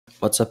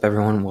What's up,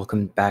 everyone?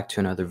 Welcome back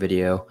to another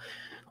video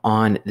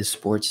on the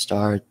Sports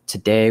Star.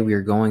 Today we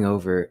are going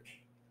over,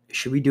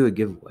 should we do a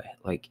giveaway?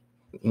 Like,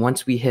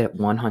 once we hit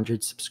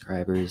 100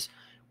 subscribers,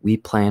 we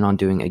plan on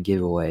doing a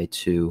giveaway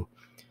to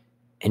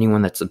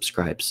anyone that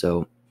subscribes.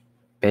 So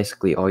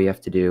basically all you have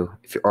to do,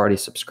 if you're already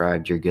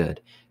subscribed, you're good.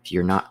 If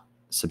you're not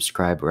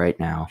subscribed right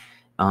now,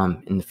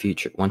 in the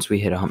future, once we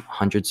hit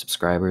 100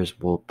 subscribers,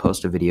 we'll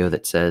post a video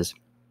that says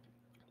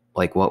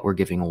like what we're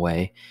giving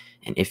away.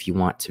 And if you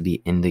want to be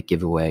in the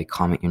giveaway,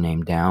 comment your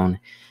name down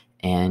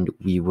and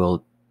we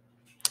will,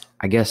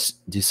 I guess,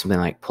 do something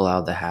like pull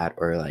out the hat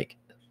or like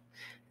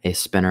a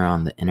spinner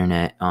on the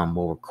internet.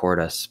 We'll record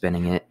us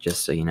spinning it,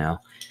 just so you know.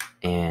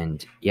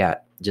 And yeah,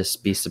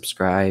 just be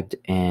subscribed.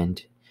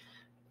 And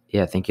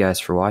yeah, thank you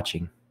guys for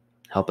watching.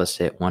 Help us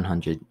hit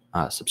 100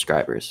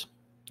 subscribers.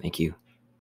 Thank you.